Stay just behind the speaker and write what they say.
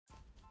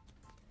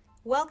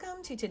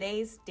Welcome to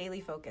today's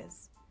Daily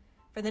Focus.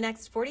 For the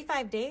next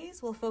 45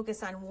 days, we'll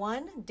focus on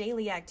one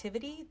daily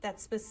activity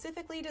that's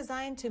specifically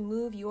designed to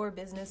move your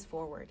business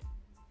forward.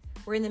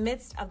 We're in the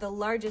midst of the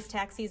largest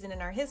tax season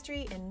in our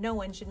history, and no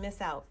one should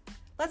miss out.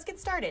 Let's get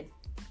started.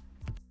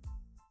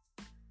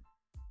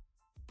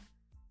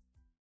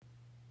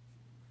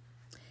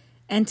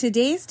 And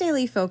today's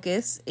Daily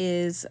Focus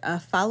is a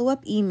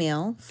follow-up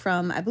email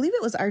from, I believe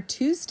it was our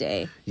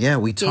Tuesday. Yeah,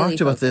 we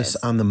talked about this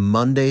on the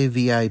Monday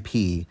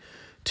VIP.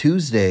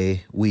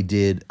 Tuesday, we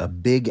did a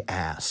big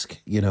ask,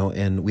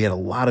 and we had a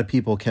lot of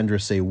people,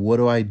 Kendra, say, what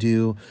do I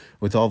do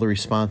with all the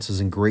responses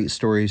and great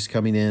stories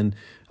coming in?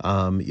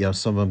 Some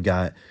of them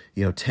got,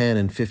 10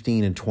 and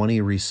 15 and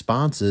 20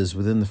 responses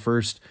within the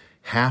first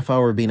half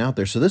hour being out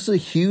there. So this is a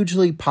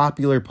hugely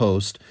popular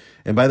post.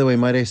 And by the way,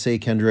 might I say,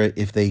 Kendra,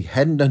 if they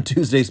hadn't done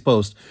Tuesday's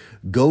post,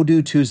 go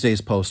do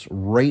Tuesday's post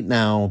right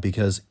now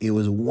because it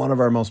was one of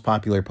our most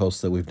popular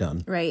posts that we've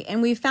done. Right.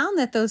 And we found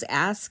that those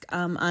ask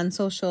on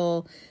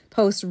social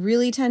posts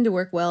really tend to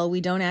work well.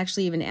 We don't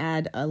actually even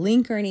add a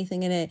link or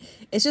anything in it.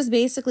 It's just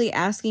basically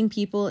asking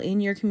people in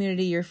your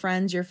community, your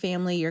friends, your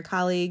family, your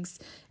colleagues,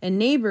 and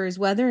neighbors,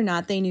 whether or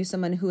not they knew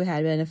someone who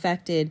had been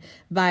affected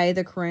by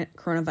the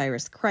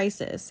coronavirus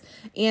crisis.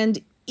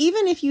 And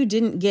even if you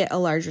didn't get a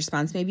large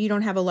response, maybe you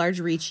don't have a large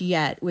reach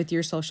yet with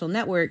your social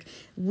network,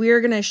 we're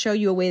going to show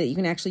you a way that you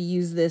can actually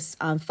use this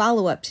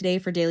follow-up today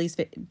for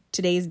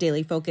today's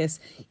Daily Focus,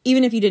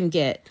 even if you didn't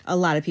get a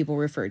lot of people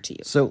referred to you.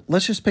 So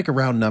let's just pick a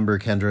round number,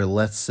 Kendra.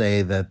 Let's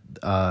say that,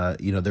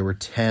 there were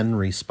 10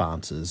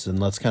 responses, and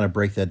let's kind of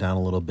break that down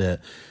a little bit.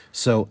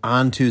 So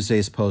on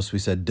Tuesday's post, we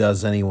said,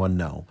 does anyone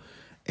know?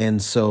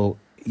 And so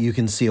you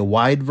can see a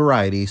wide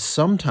variety.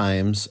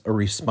 Sometimes a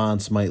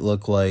response might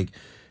look like,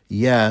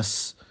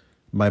 yes,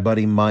 my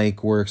buddy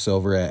Mike works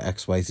over at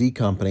XYZ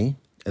company,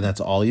 and that's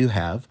all you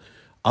have.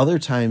 Other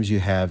times you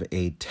have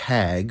a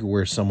tag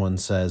where someone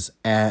says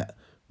at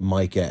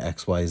Mike at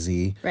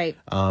XYZ. Right.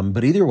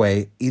 But either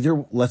way,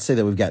 let's say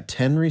that we've got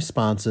 10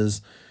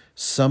 responses.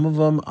 Some of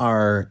them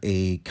are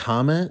a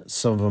comment,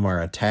 some of them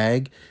are a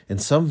tag,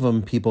 and some of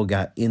them people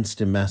got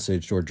instant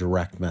messaged or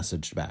direct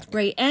messaged back.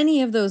 Right.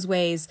 Any of those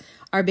ways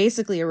are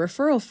basically a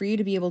referral for you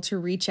to be able to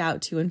reach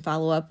out to and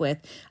follow up with.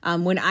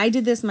 When I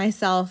did this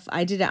myself,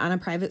 I did it on a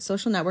private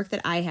social network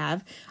that I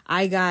have.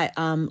 I got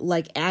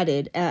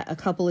added at a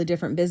couple of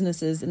different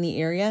businesses in the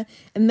area.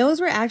 And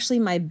those were actually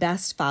my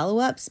best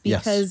follow-ups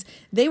because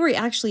they were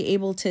actually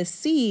able to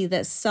see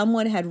that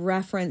someone had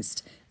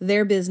referenced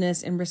their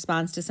business in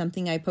response to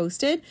something I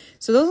posted.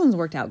 So those ones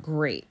worked out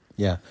great.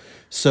 Yeah.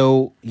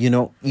 So,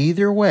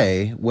 either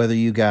way, whether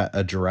you got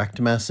a direct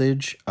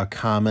message, a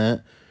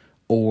comment,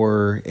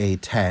 or a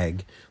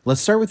tag, let's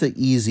start with the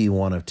easy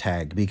one of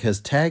tag, because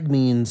tag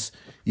means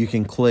you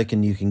can click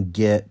and you can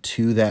get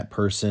to that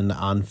person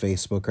on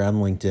Facebook or on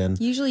LinkedIn.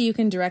 Usually you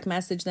can direct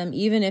message them,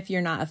 even if you're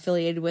not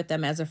affiliated with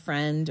them as a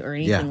friend or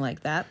anything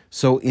like that.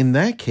 So in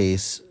that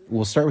case,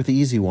 we'll start with the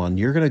easy one.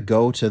 You're going to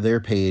go to their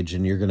page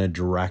and you're going to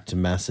direct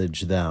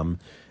message them.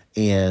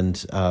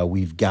 And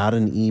we've got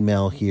an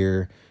email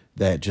here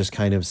that just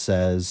kind of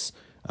says,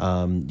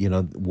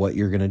 what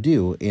you're going to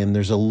do. And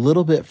there's a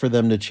little bit for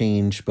them to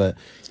change, but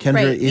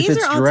Kendra, if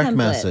it's direct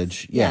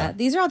message. Yeah,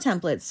 these are all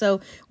templates.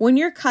 So when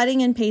you're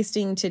cutting and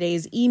pasting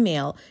today's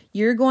email,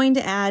 you're going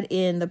to add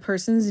in the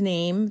person's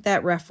name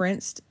that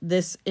referenced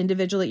this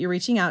individual that you're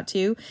reaching out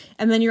to.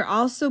 And then you're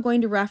also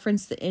going to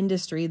reference the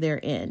industry they're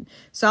in.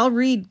 So I'll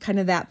read kind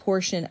of that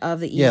portion of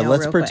the email. Yeah,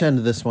 let's pretend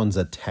this one's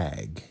a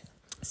tag.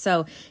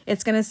 So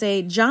it's going to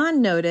say, John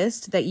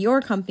noticed that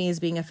your company is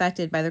being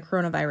affected by the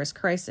coronavirus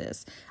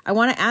crisis. I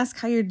want to ask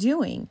how you're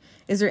doing.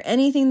 Is there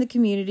anything the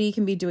community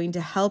can be doing to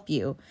help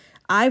you?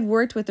 I've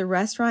worked with the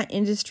restaurant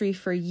industry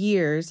for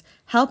years,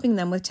 helping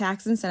them with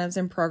tax incentives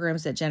and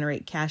programs that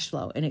generate cash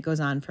flow. And it goes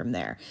on from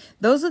there.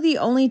 Those are the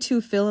only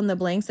two fill in the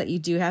blanks that you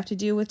do have to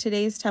do with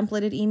today's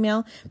templated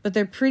email, but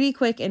they're pretty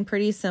quick and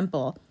pretty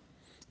simple.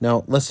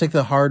 Now, let's take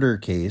the harder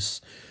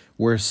case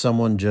where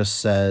someone just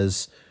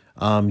says,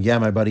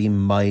 my buddy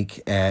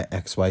Mike at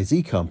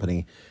XYZ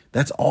company.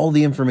 That's all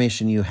the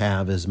information you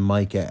have is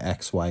Mike at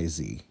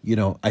XYZ.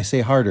 I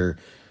say harder.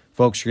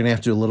 Folks, you're going to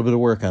have to do a little bit of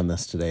work on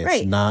this today.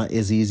 Right. It's not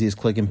as easy as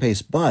click and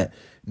paste, but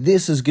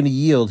this is going to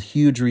yield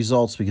huge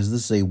results because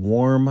this is a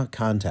warm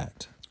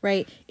contact.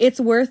 Right. It's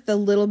worth the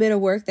little bit of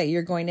work that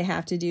you're going to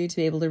have to do to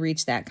be able to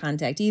reach that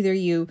contact. Either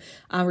you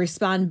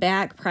respond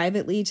back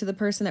privately to the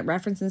person that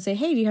referenced and say,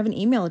 hey, do you have an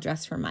email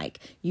address for Mike?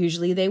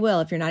 Usually they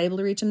will. If you're not able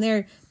to reach them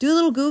there, do a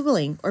little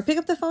Googling or pick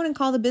up the phone and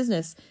call the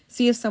business.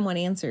 See if someone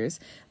answers.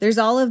 There's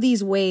all of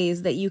these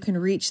ways that you can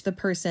reach the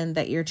person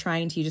that you're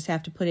trying to. You just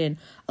have to put in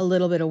a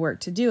little bit of work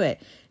to do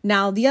it.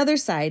 Now, the other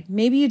side,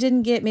 maybe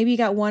you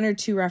got one or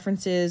two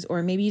references,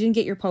 or maybe you didn't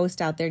get your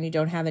post out there and you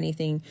don't have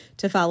anything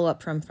to follow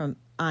up from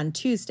on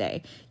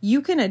Tuesday.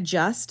 You can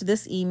adjust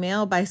this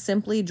email by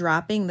simply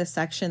dropping the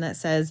section that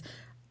says,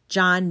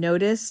 John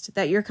noticed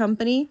that your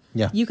company.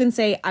 Yeah. You can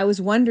say, I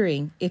was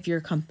wondering if your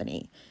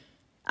company.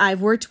 I've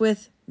worked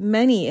with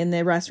many in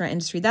the restaurant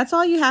industry. That's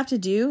all you have to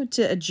do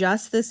to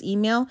adjust this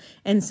email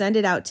and send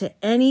it out to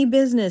any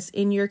business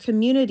in your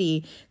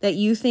community that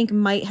you think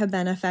might have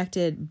been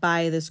affected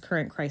by this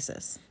current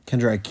crisis.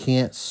 Kendra, I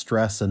can't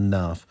stress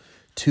enough.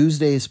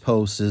 Tuesday's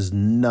post is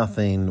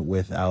nothing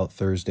without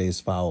Thursday's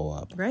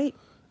follow-up. Right.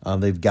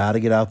 They've got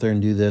to get out there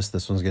and do this.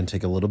 This one's going to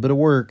take a little bit of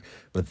work,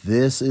 but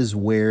this is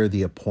where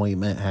the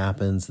appointment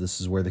happens. This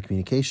is where the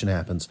communication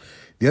happens.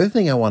 The other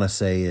thing I want to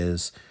say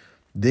is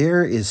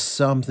there is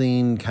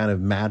something kind of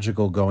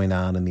magical going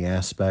on in the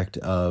aspect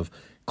of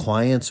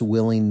clients'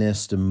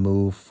 willingness to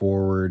move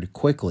forward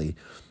quickly.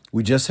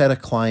 We just had a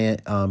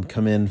client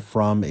come in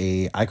from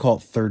I call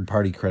it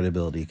third-party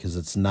credibility because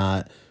it's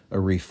not a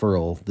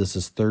referral. This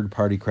is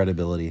third-party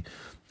credibility.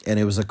 And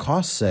it was a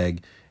cost seg.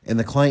 And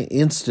the client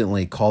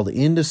instantly called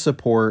into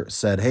support,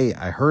 said, hey,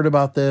 I heard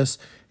about this.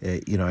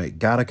 I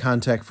got a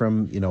contact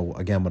from,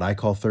 again, what I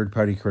call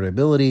third-party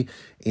credibility.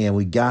 And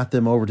we got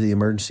them over to the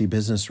Emergency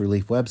Business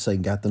Relief website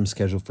and got them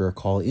scheduled for a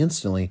call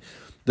instantly.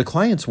 The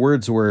client's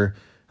words were,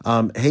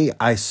 hey,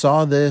 I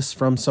saw this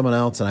from someone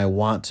else and I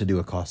want to do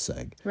a cost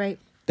seg. Right.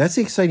 That's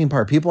the exciting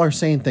part. People are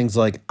saying things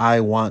like,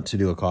 I want to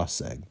do a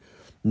cost seg.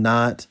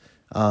 Not,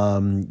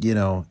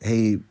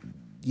 hey,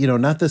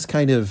 not this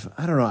kind of,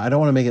 I don't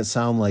want to make it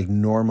sound like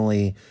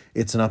normally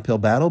it's an uphill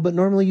battle, but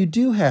normally you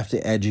do have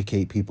to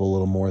educate people a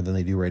little more than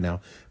they do right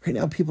now. Right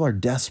now, people are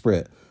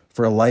desperate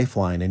for a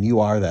lifeline, and you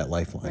are that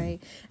lifeline.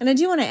 Right. And I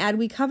do want to add,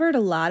 we covered a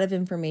lot of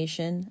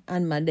information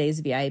on Monday's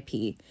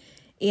VIP.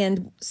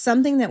 And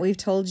something that we've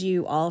told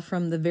you all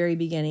from the very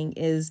beginning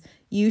is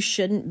you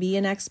shouldn't be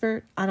an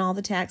expert on all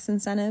the tax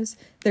incentives.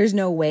 There's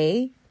no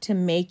way to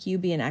make you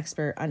be an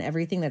expert on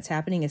everything that's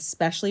happening,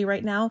 especially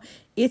right now.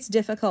 It's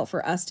difficult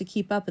for us to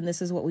keep up, and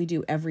this is what we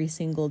do every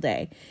single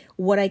day.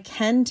 What I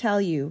can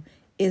tell you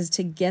is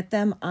to get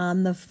them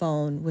on the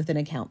phone with an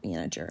account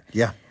manager.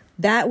 Yeah.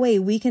 That way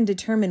we can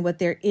determine what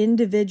their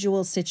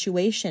individual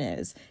situation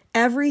is.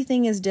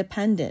 Everything is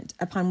dependent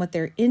upon what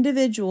their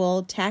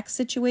individual tax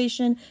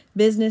situation,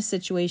 business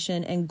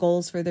situation, and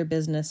goals for their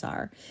business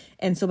are.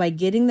 And so by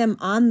getting them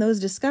on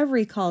those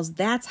discovery calls,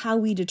 that's how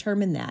we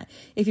determine that.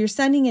 If you're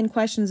sending in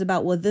questions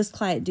about, will this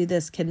client do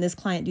this? Can this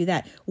client do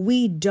that?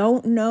 We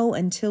don't know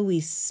until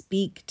we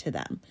speak to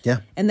them.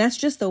 Yeah. And that's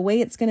just the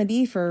way it's going to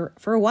be for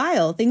a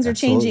while. Things are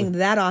changing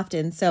that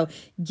often. So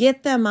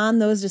get them on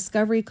those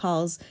discovery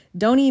calls.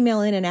 Don't email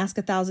in and ask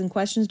 1,000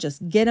 questions.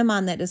 Just get them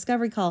on that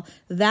discovery call.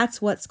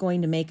 That's what's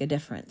going to make a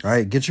difference. All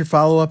right, get your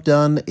follow-up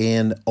done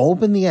and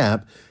open the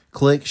app.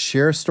 Click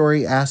share a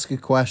story, ask a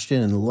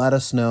question, and let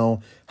us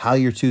know how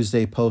your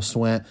Tuesday post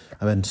went.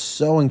 I've been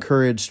so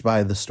encouraged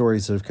by the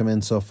stories that have come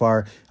in so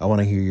far. I want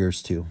to hear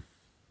yours too.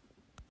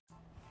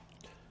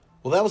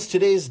 Well, that was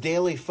today's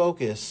Daily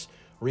Focus.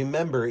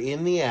 Remember,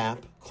 in the app,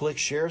 click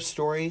share a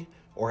story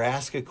or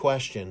ask a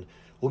question.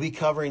 We'll be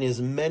covering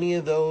as many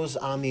of those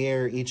on the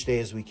air each day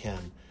as we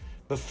can.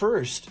 But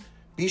first,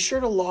 be sure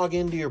to log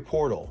into your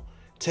portal.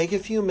 Take a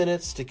few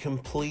minutes to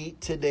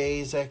complete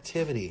today's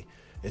activity.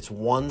 It's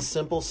one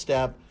simple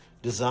step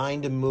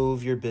designed to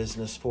move your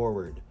business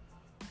forward.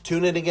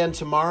 Tune in again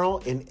tomorrow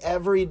and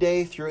every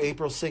day through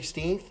April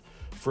 16th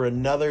for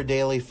another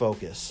Daily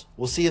Focus.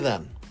 We'll see you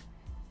then.